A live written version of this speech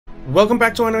Welcome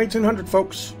back to Anno 1800,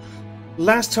 folks.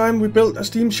 Last time we built a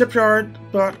steam shipyard,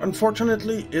 but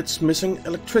unfortunately it's missing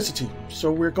electricity.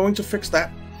 So we're going to fix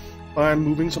that by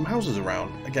moving some houses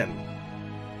around again.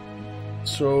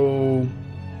 So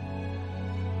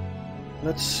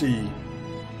let's see.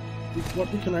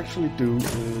 What we can actually do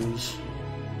is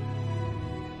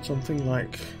something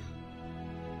like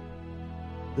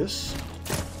this.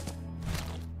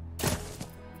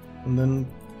 And then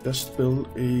just build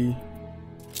a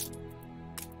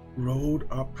road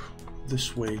up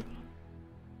this way.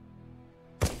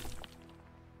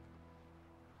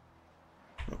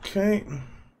 Okay.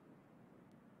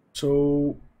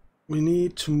 So we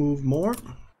need to move more.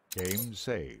 Game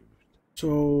saved.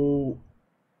 So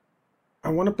I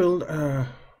want to build a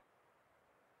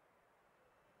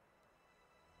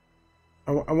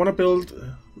I want to build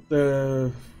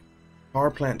the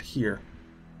power plant here.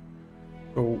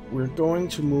 So we're going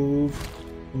to move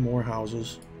more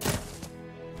houses.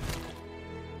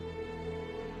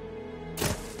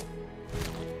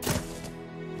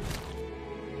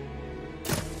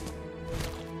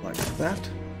 Like that.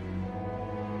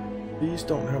 These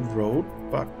don't have road,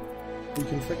 but we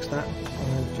can fix that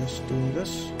by just doing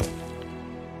this.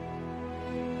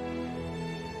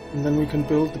 And then we can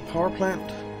build the power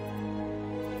plant.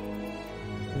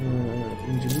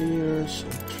 Engineers,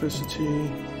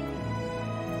 electricity,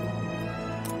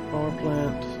 power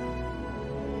plant,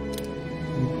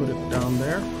 and put it down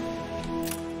there.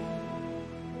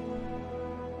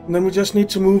 And then we just need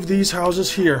to move these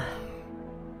houses here.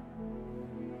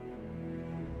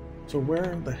 So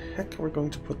where the heck are we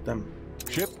going to put them?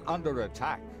 Ship under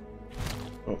attack.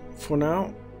 Oh, for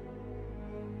now,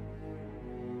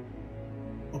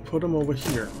 I'll put them over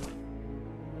here.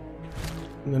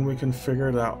 And then we can figure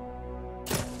it out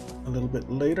a little bit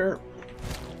later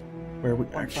where we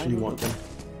actually want them.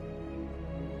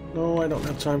 No, I don't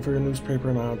have time for your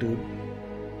newspaper now, dude.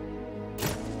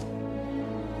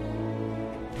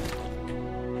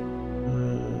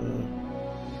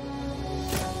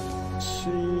 Let's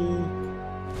see.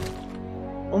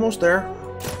 Almost there.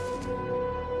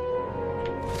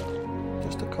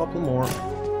 Just a couple more.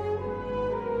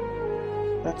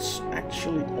 That's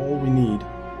actually all we need.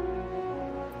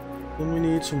 Then we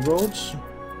need some roads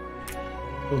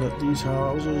so that these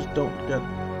houses don't get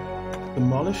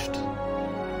demolished.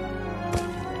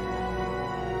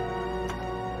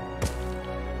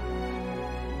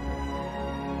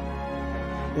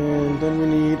 And then we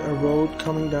need a road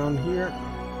coming down here.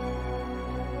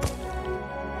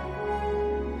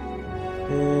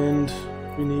 And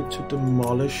we need to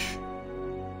demolish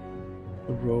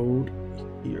the road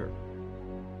here.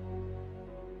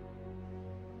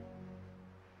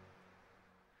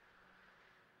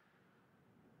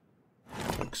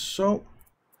 Like so.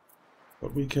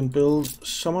 But we can build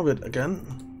some of it again.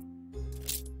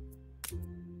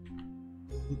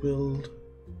 Build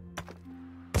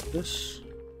this.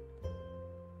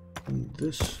 And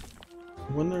this.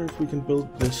 I wonder if we can build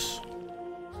this.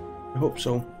 I hope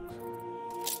so.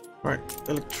 Alright,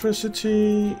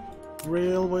 electricity,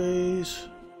 railways.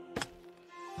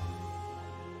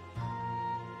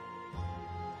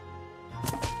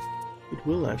 It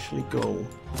will actually go.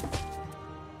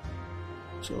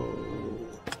 So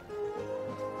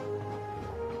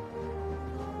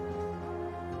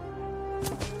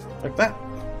like that.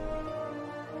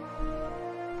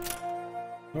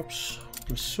 Oops.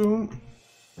 Resume.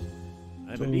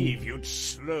 I believe you'd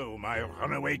slow my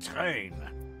runaway train.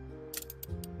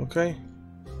 Okay.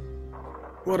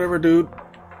 Whatever, dude.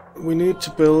 We need to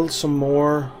build some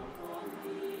more.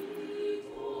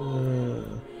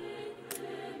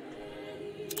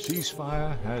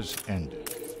 Ceasefire has ended.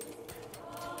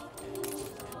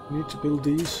 We need to build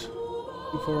these.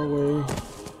 Too far away.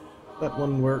 That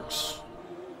one works.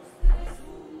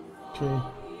 Okay.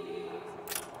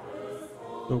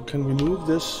 So can we move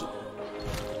this?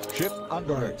 Ship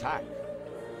under attack.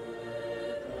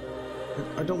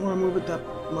 I don't want to move it that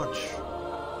much.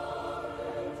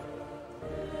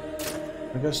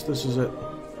 I guess this is it.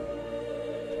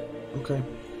 Okay.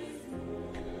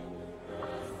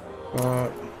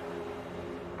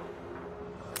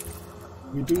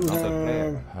 We do Another have...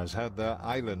 player has had their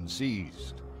island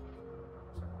seized.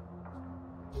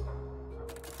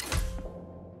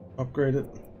 Upgrade it.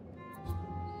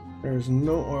 There is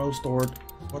no oil stored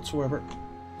whatsoever.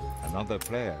 Another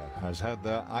player has had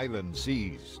their island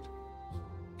seized.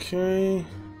 Okay.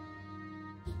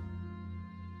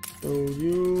 So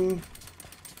you...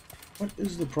 What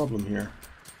is the problem here?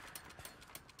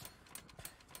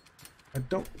 I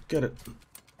don't get it.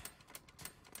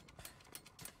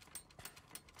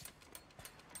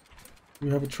 We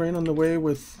have a train on the way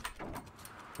with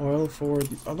oil for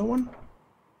the other one.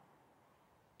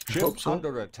 Ship Hope so.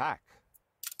 under attack.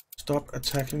 Stop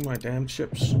attacking my damn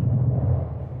ships.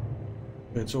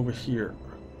 It's over here.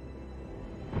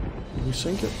 Can we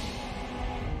sink it?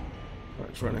 Oh,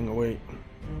 it's running away.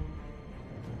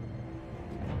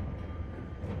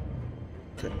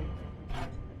 Okay.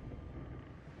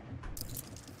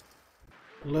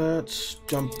 Let's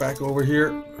jump back over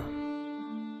here.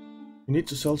 We need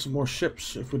to sell some more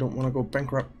ships if we don't want to go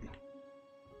bankrupt.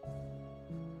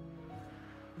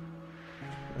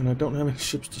 And I don't have any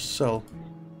ships to sell.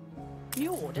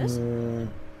 New orders?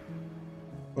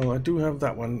 Well, I do have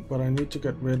that one, but I need to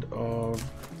get rid of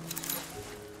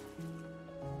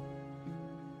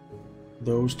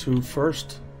those two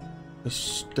first.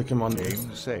 Just stick him on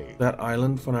that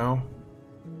island for now.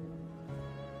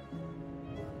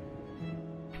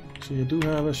 So you do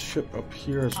have a ship up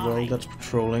here as well that's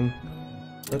patrolling.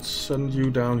 Let's send you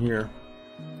down here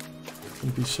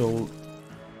and be sold.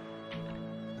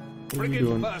 What are you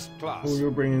doing? Oh,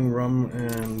 you're bringing rum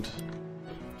and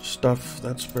stuff.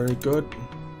 That's very good.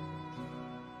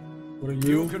 What are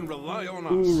you? You can rely on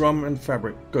us. Ooh, rum and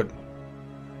fabric. Good.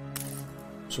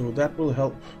 So that will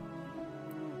help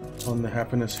on the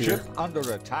happiness here. Ship under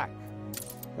attack.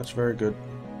 That's very good.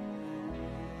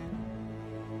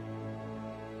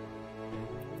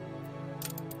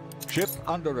 Ship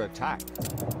under attack.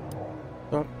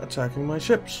 Stop attacking my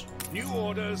ships. New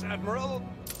orders, Admiral.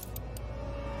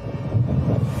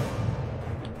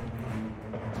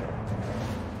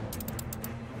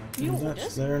 New And that's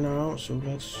orders? there now, so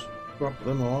let's drop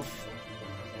them off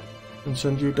and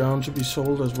send you down to be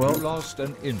sold as well. You lost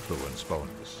an influence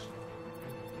bonus.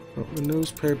 Got the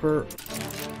newspaper.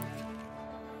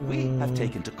 We have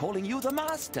taken to calling you the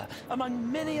Master,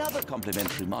 among many other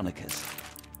complimentary monikers.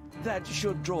 That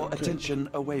should draw attention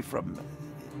away from...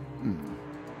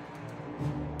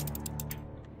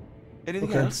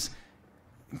 Anything else?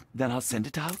 Then I'll send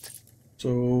it out.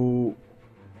 So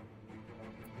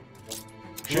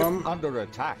Ship rum under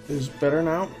attack. is better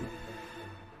now.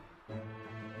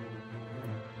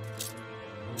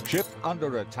 Ship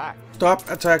under attack. Stop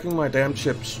attacking my damn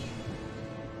ships.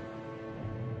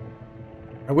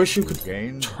 I wish you could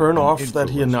Gain turn an off that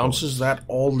he influence announces bonus. that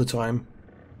all the time.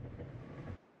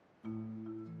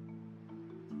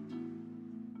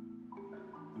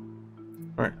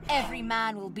 Alright, Every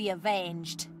man will be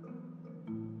avenged.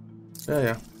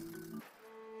 yeah.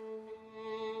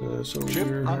 So Ship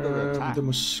we under have attack. the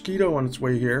Mosquito on its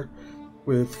way here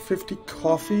with 50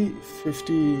 coffee,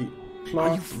 50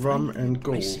 cloth, rum, and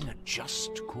gold. Racing a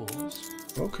just cause?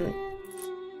 Okay.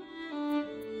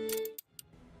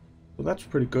 Well, that's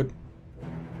pretty good.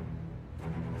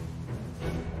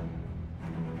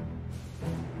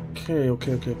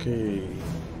 Okay.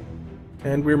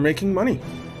 And we're making money.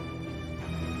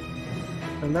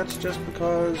 And that's just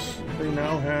because they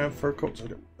now have fur coats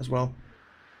as well.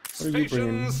 What are you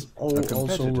bringing? Stations. Oh, A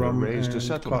also competitor rum raised a and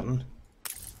settlement. cotton.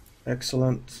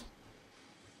 Excellent.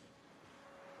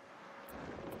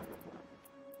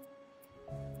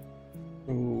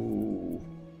 Oh.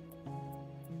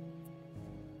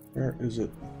 Where is it?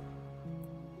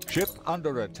 Ship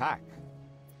under attack.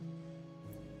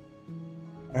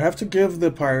 I have to give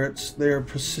the pirates, they are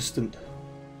persistent.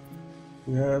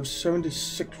 We have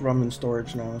 76 rum in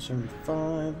storage now,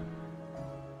 75.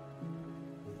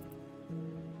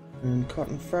 And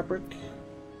cotton fabric.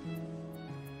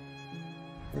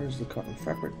 Where's the cotton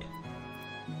fabric?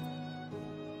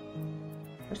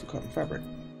 Where's the cotton fabric?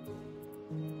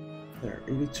 There,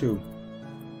 82.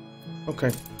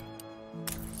 Okay.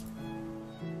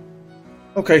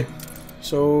 Okay,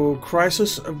 so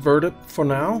crisis averted for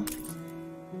now.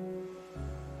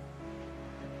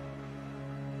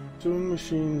 Zoom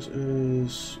machines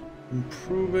is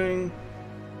improving.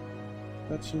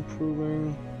 That's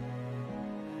improving.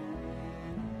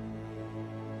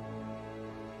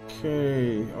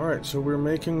 Okay, alright, so we're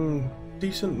making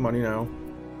decent money now.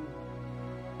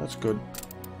 That's good.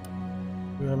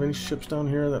 Do we have any ships down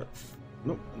here that...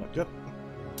 Nope, not yet.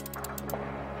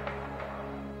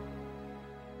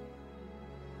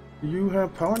 Do you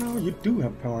have power now? You do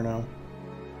have power now.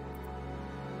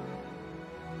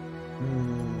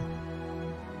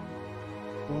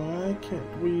 Why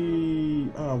can't we...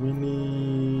 Ah, we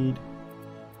need...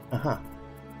 Aha.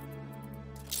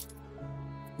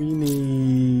 We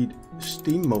need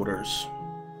steam motors.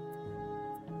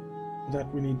 That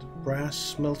we need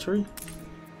brass smeltery.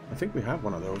 I think we have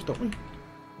one of those, don't we?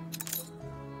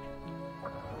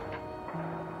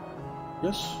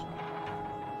 Yes,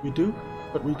 we do,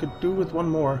 but we could do with one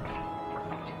more.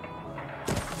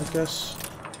 I guess.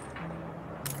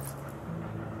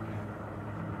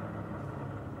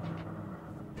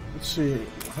 Let's see,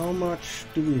 how much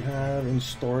do we have in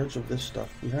storage of this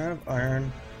stuff? We have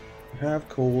iron, we have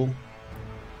coal,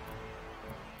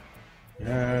 we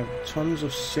have tons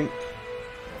of zinc,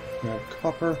 we have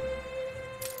copper,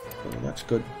 so that's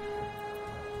good.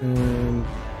 And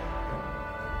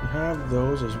we have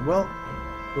those as well,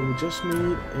 but we just need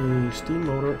a steam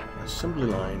motor assembly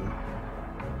line,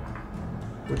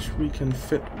 which we can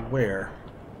fit where?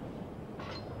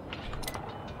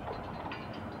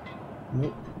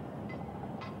 Nope.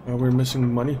 We're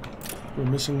missing money. We're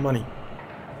missing money.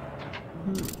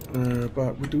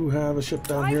 But we do have a ship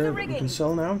down here that we can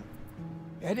sell now.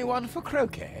 Anyone for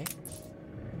croquet?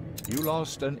 You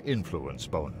lost an influence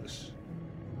bonus.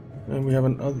 And we have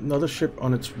another ship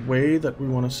on its way that we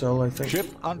want to sell, I think. Ship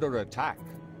under attack.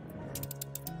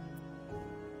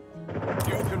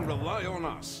 You can rely on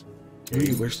us. I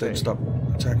really wish they'd stop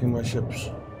attacking my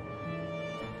ships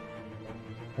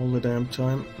all the damn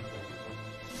time.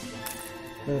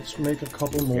 Let's make a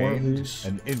couple more of these.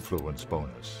 An influence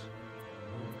bonus.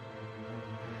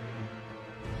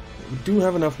 We do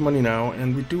have enough money now,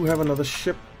 and we do have another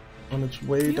ship on its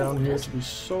way down here to be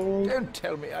sold. Don't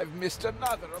tell me I've missed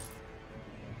another.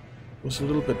 It was a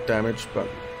little bit damaged, but...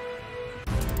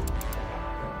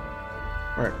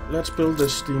 Alright, let's build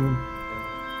this steam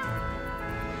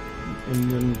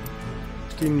engine,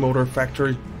 steam motor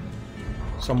factory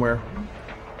somewhere.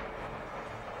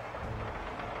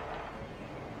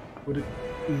 Would it?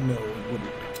 No, it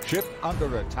wouldn't. Ship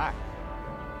under attack.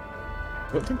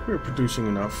 I don't think we're producing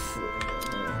enough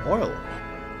oil.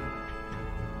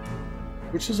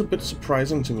 Which is a bit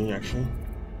surprising to me, actually.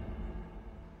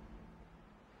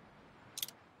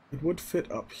 It would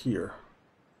fit up here.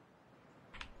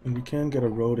 And we can get a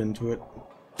road into it.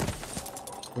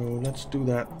 So let's do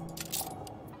that.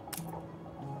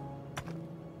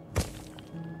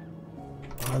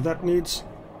 That needs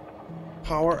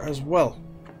power as well.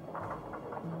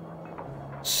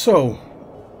 So,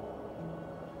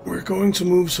 we're going to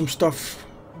move some stuff.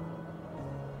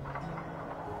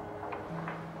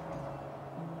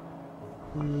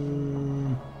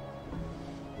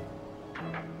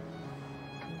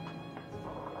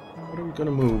 What are we going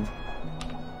to move?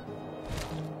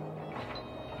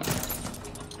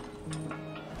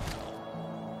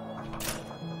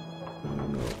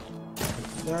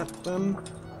 That then.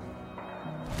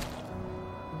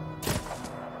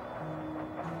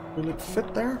 Will it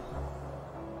fit there?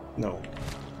 No.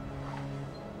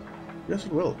 Yes,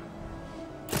 it will.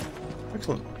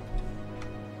 Excellent.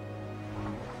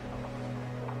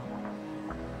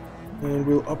 And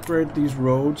we'll upgrade these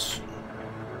roads.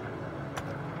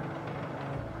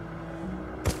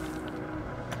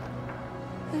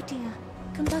 Oh dear.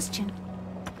 Combustion.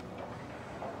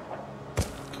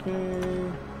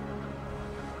 Okay.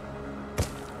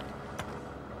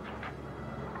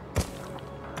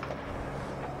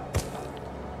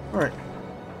 Alright.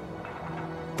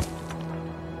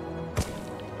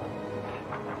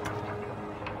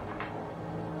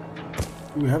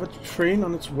 Do we have a train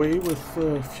on its way with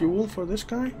fuel for this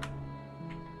guy?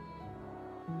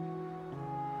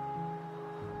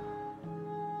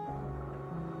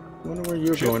 I wonder where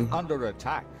you're going. Under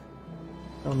attack.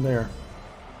 Down there.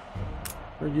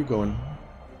 Where are you going?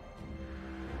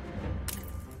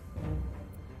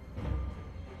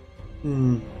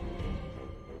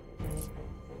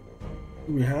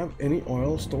 Do we have any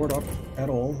oil stored up at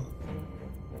all?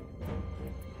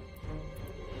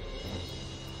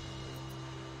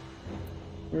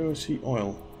 Where is he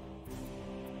oil?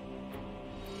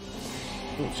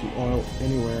 Don't see oil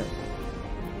anywhere.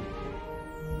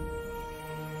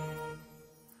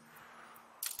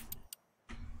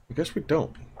 I guess we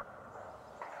don't.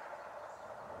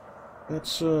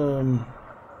 That's it's a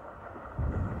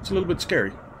little bit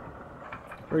scary.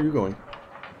 Where are you going?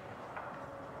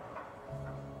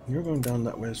 You're going down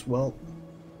that way as well.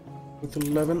 With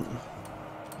 11.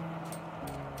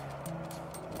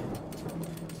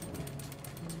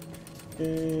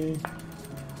 Okay.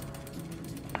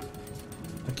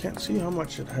 I can't see how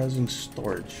much it has in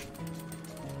storage.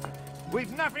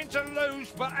 We've nothing to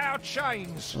lose but our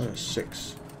chains.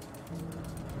 6.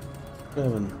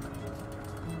 7.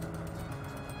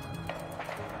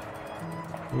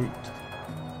 8.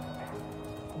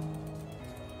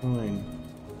 9.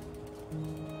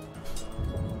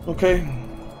 Okay,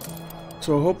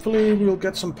 so hopefully we'll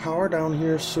get some power down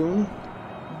here soon.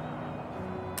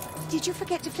 Did you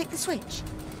forget to flick the switch?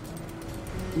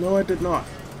 No, I did not.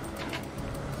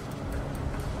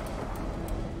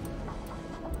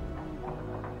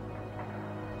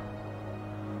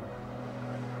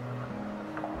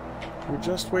 We're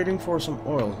just waiting for some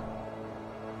oil.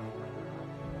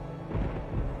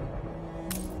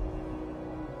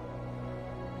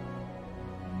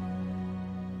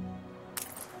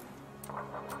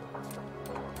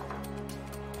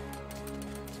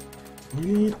 We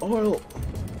need oil.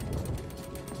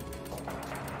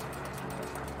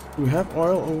 Do we have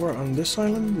oil over on this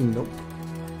island? Nope.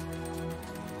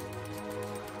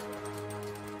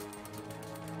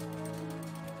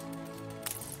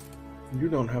 You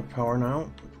don't have power now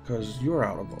because you're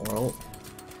out of oil.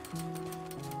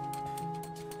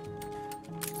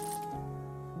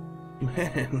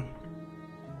 Man.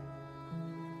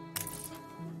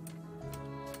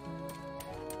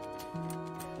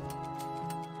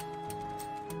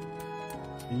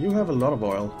 You have a lot of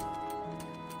oil.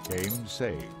 Game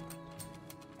saved.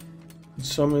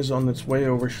 Some is on its way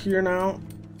over here now,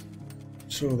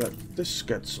 so that this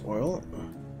gets oil.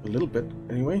 A little bit,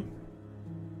 anyway.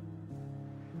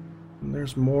 And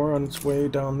there's more on its way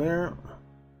down there.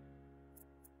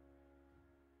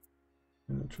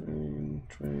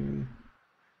 Train.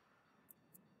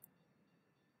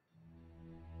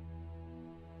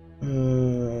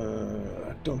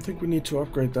 I don't think we need to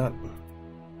upgrade that.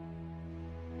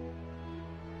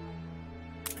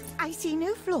 I see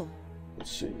no flaw.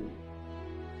 Let's see.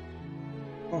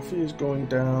 Coffee is going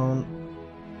down.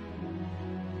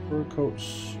 Fur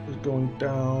coats is going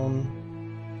down.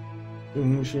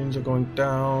 Doing machines are going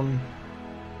down.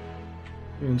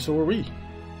 And so are we.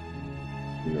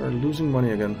 We are losing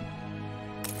money again.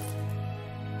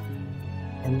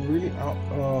 I'm really out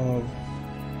of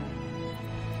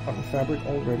cotton fabric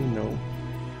already. No.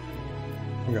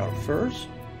 We out of furs?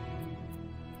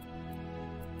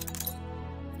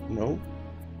 No.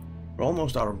 We're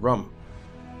almost out of rum.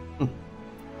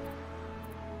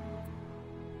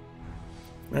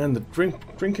 Man, the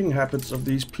drinking habits of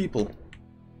these people.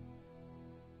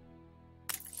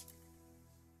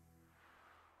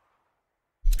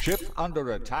 Ship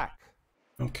under attack.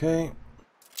 Okay.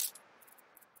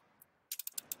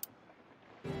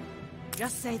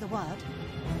 Just say the word.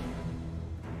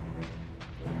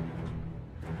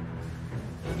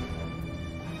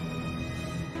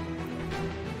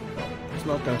 It's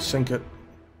not gonna sink it.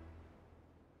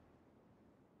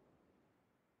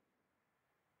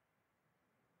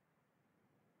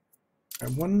 I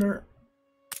wonder...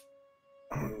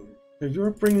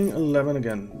 You're bringing 11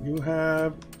 again. You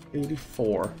have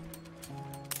 84.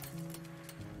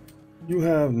 You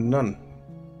have none.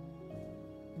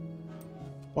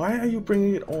 Why are you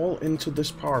bringing it all into this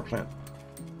power plant?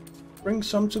 Bring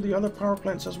some to the other power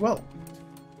plants as well.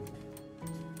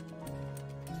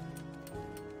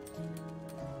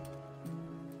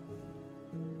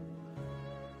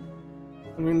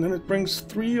 I mean, then it brings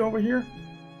 3 over here?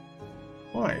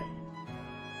 Why?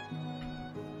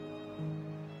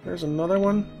 There's another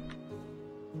one.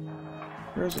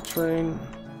 There's a train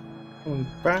going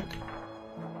back.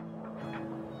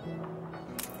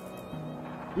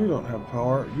 You don't have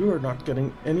power. You are not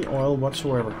getting any oil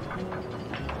whatsoever.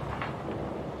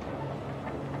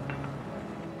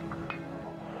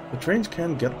 The trains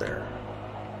can get there.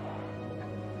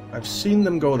 I've seen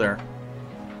them go there.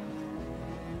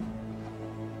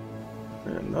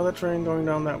 Another train going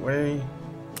down that way.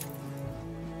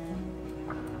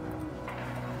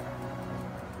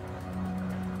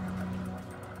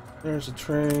 There's a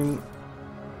train.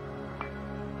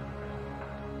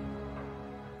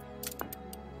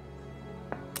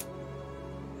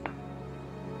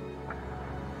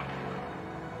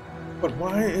 But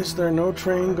why is there no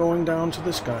train going down to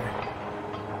this guy?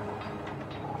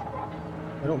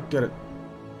 I don't get it.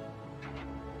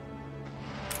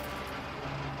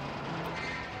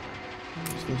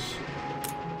 What's this?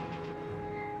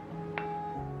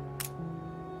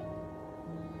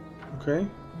 Okay.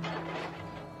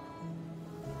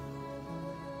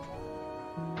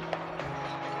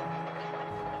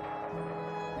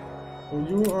 Well,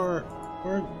 you are...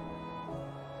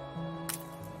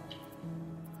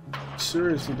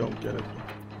 Seriously don't get it.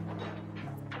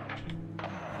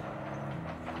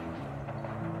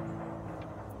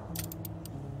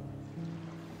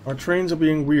 Our trains are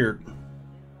being weird.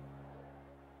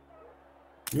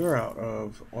 You're out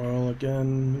of oil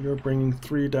again. You're bringing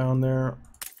 3 down there.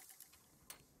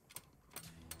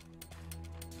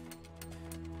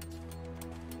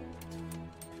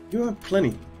 You have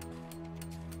plenty.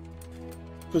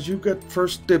 Because you get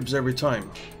first dibs every time.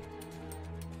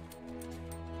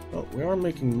 Well, we are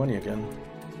making money again.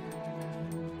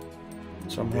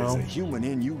 Somehow. There's a human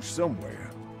in you somewhere.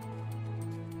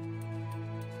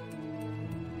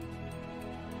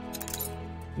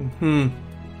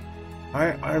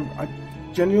 I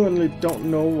genuinely don't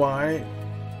know why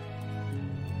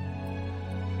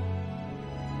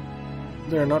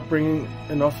they're not bringing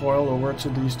enough oil over to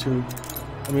these two.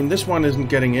 I mean, this one isn't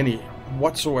getting any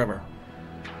whatsoever.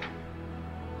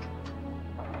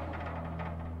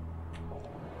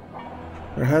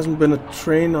 There hasn't been a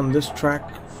train on this track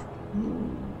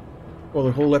for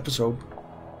the whole episode.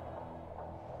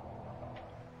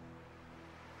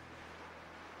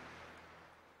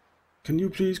 Can you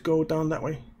please go down that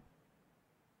way?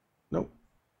 Nope.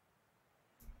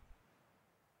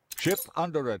 Ship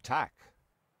under attack.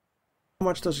 How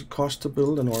much does it cost to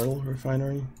build an oil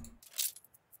refinery?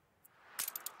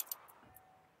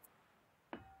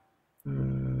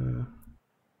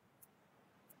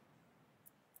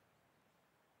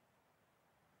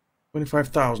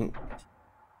 $25,000.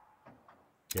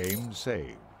 Game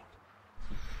saved.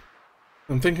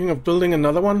 I'm thinking of building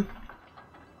another one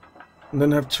and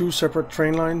then have two separate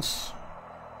train lines.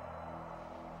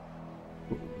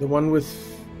 The one with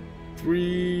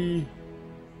 3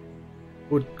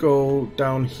 would go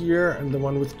down here and the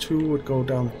one with 2 would go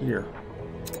down here.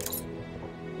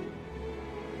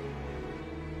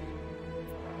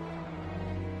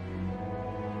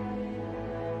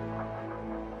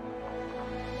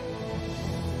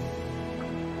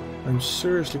 I'm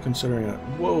seriously considering it.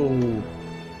 Whoa!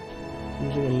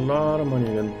 Using a lot of money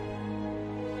again.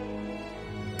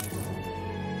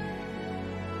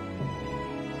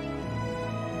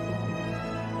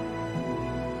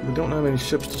 We don't have any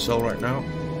ships to sell right now.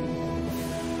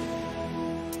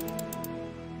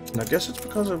 And I guess it's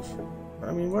because of...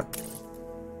 I mean, what?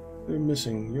 You're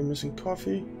missing? You're missing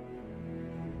coffee.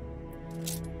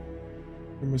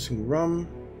 You're missing rum.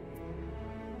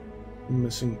 You're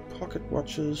missing pocket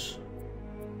watches.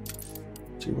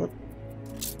 Let's see what?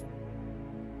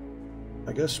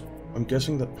 I'm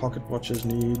guessing that pocket watches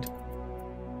need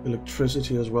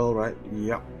electricity as well, right?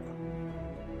 Yeah.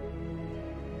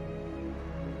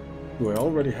 Do I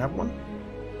already have one?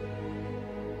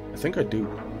 I think I do.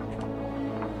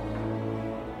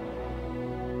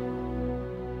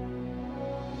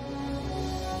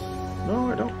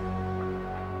 No, I don't.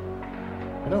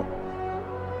 I don't.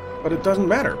 But it doesn't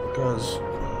matter, because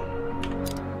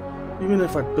even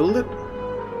if I build it,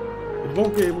 it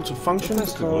won't be able to function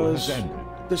because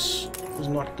this is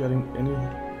not getting any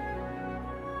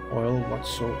oil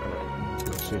whatsoever.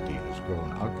 The city has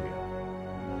grown uglier.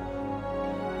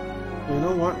 You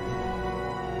know what?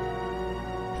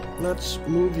 Let's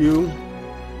move you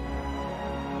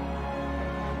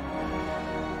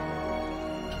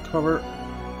to cover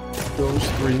those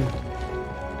 3.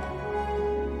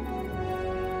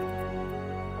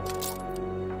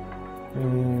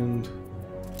 And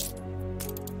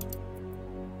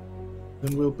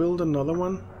then we'll build another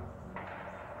one.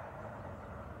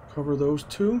 Cover those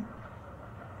 2.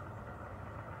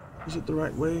 Is it the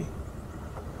right way?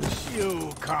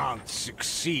 You can't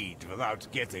succeed without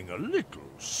getting a little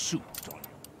soot on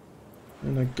you.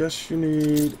 And I guess you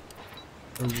need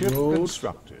a Ship road,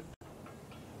 constructed.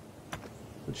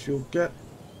 which you'll get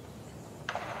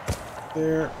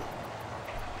there.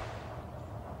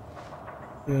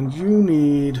 And you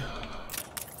need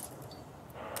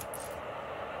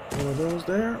one of those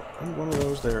there and one of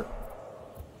those there.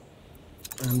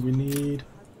 And we need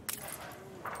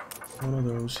one of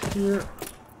those here.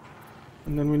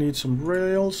 And then we need some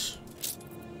rails.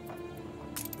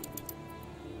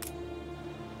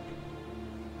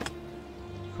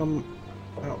 Come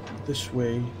out this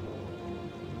way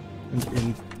and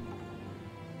in.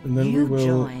 And then we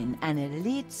will join an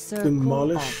elite circle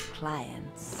demolish of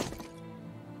clients.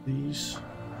 these.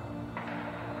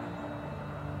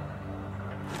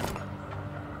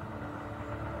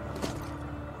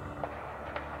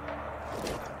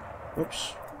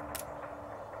 Oops.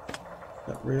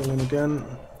 That rail in again.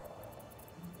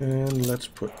 And let's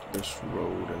put this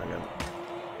road in again.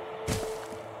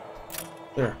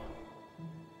 There.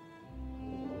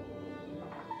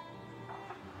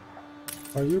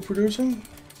 Are you producing?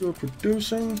 You're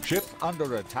producing. Ship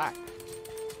under attack.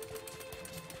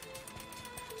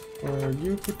 Are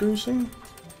you producing?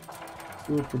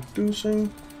 You're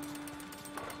producing.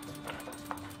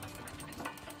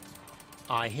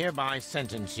 I hereby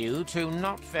sentence you to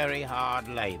not very hard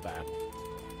labor.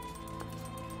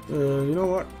 You know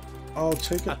what? I'll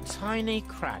take it. A tiny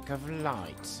crack of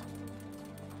light.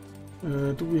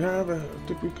 Do we have a...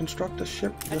 Did we construct a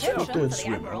ship? Yes, we Attention did. for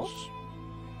the Admiral.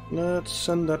 Let's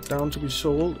send that down to be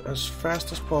sold as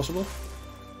fast as possible.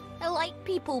 I like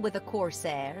people with a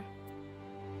Corsair.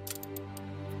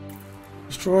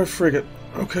 Destroy frigate.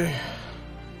 Okay.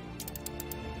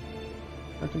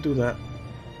 I can do that.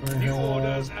 I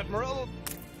have Admiral.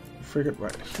 a frigate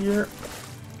right here.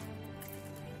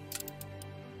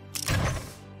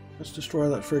 Let's destroy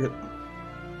that frigate.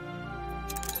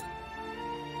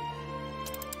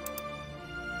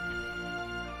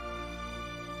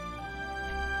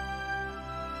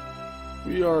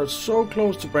 We are so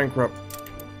close to bankrupt.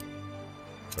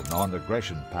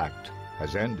 non-aggression pact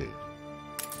has ended.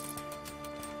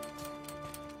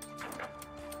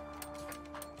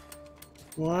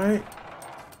 Why?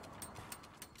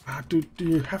 Do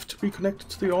you have to be connected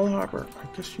to the oil harbor?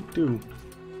 I guess you do.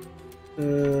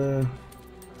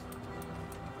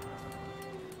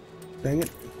 Dang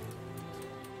it.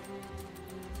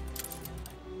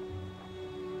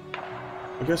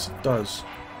 I guess it does.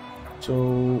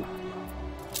 So...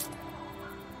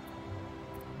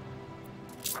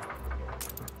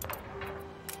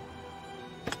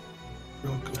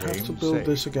 we'll have to build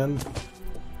this again.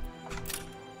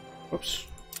 Oops.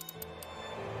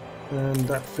 And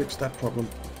that fixed that problem.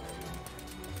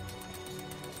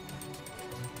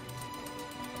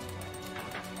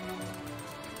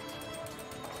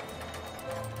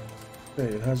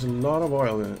 Okay, it has a lot of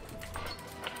oil in it.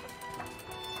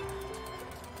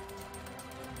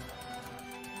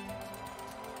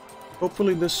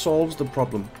 Hopefully this solves the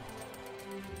problem.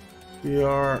 We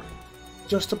are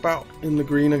just about in the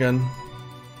green again.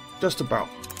 Just about.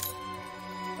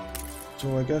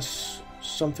 So I guess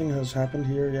something has happened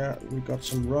here. Yeah, we got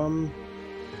some rum.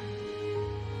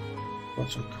 Got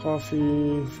some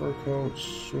coffee, fur coats,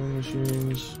 sewing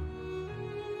machines.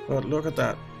 But look at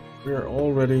that. We are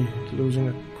already losing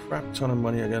a crap ton of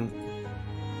money again.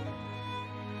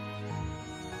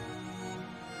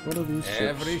 What are these ships?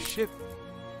 Every ship.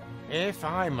 If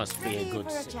I must be a Ready good for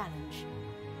a citizen. challenge.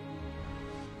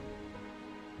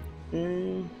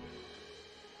 Okay.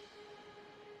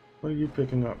 What are you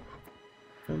picking up?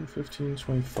 10, 15,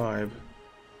 25.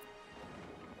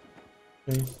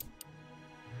 Okay.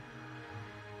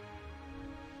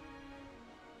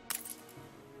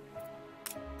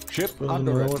 Ship Build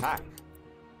under another one. attack.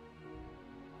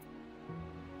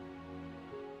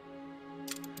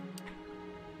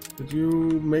 Did you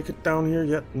make it down here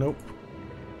yet? Nope.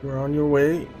 You're on your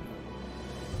way.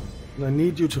 And I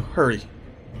need you to hurry.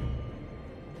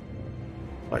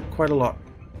 Like, quite a lot.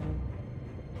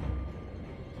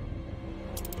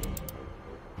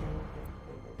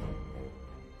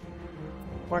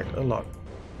 Quite a lot.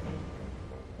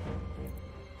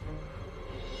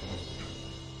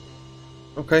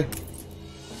 Okay.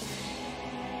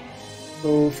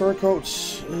 So, fur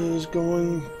coats is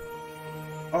going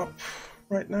up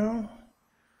right now.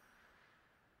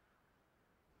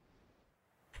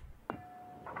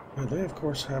 Yeah, they of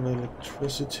course have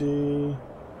electricity.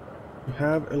 We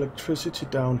have electricity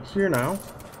down here now.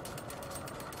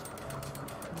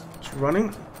 It's running,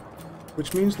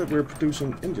 which means that we're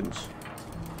producing engines.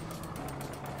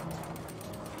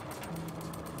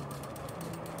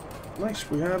 Nice,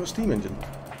 we have a steam engine.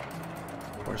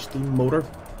 Or a steam motor.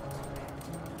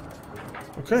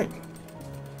 Okay.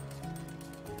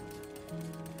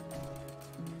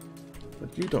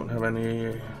 But you don't have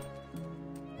any...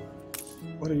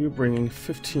 What are you bringing?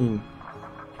 15.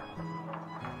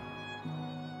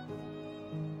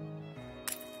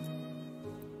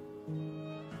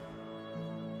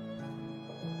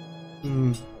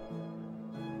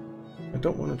 I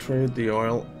don't want to trade the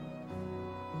oil.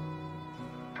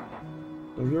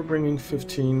 So you're bringing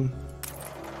 15.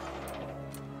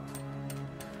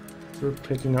 You're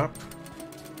picking up.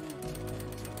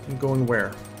 And going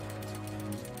where?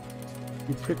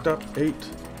 You picked up 8.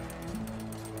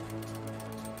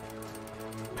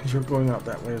 And you're going out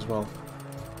that way as well.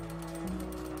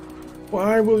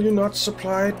 Why will you not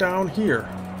supply down here?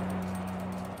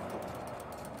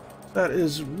 That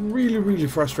is really, really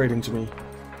frustrating to me.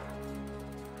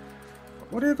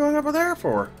 What are you going over there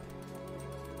for?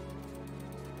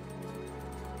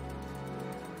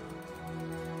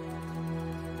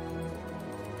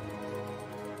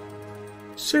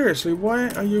 Seriously, why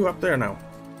are you up there now?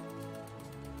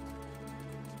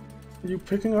 Are you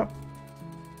picking up?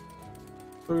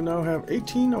 So we now have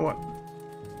 18 or what?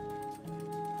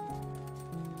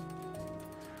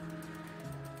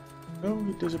 No,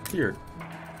 he disappeared.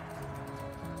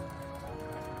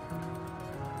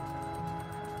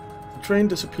 The train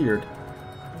disappeared.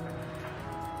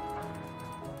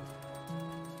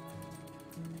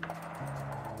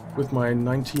 With my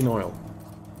 19 oil.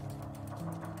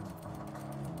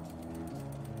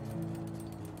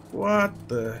 What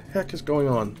the heck is going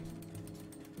on?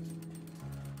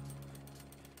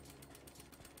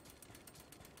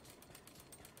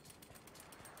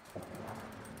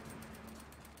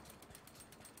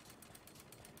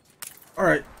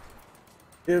 Alright.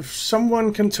 If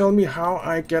someone can tell me how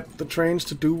I get the trains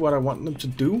to do what I want them to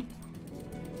do,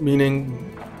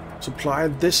 meaning supply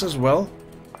this as well,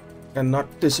 and not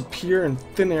disappear in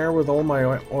thin air with all my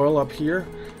oil up here,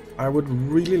 I would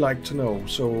really like to know.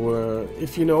 So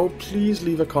if you know, please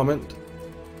leave a comment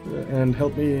and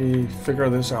help me figure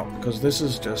this out, because this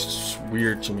is just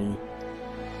weird to me.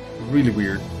 Really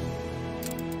weird.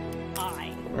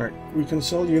 Alright, we can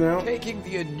sell you now. Taking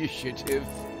the initiative.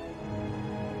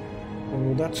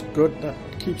 Oh, that's good. That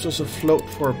keeps us afloat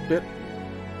for a bit.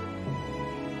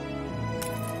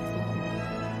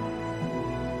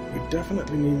 We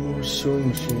definitely need more sewing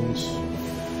machines.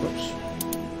 Oops.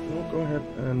 No, go ahead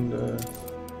and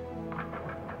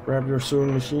grab your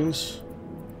sewing machines.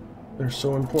 They're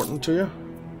so important to you.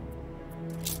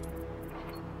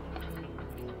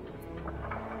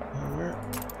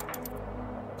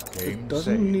 It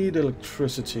doesn't need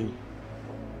electricity.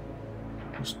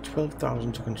 It's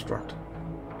 12,000 to construct.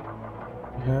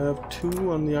 We have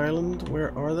 2 on the island.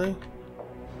 Where are they? I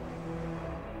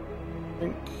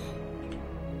think.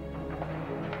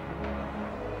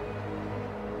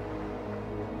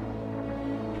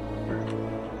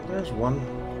 There's one.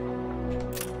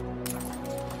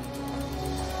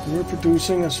 You're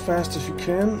producing as fast as you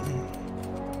can.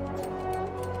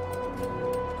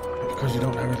 Because you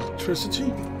don't have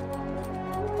electricity.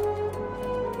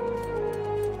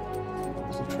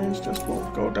 The trains just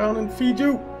won't go down and feed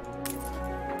you.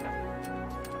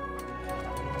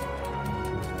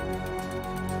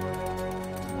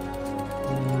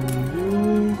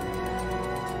 You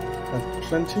have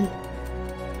plenty.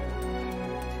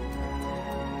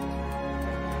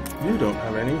 You don't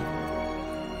have any.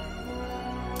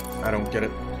 I don't get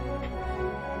it.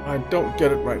 I don't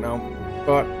get it right now,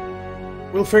 but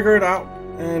we'll figure it out,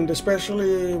 and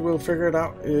especially we'll figure it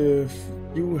out if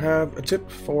you have a tip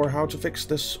for how to fix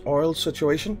this oil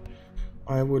situation.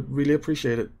 I would really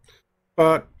appreciate it.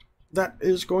 But that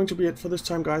is going to be it for this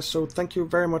time, guys, so thank you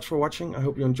very much for watching. I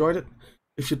hope you enjoyed it.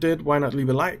 If you did, why not leave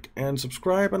a like and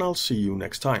subscribe, and I'll see you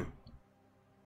next time.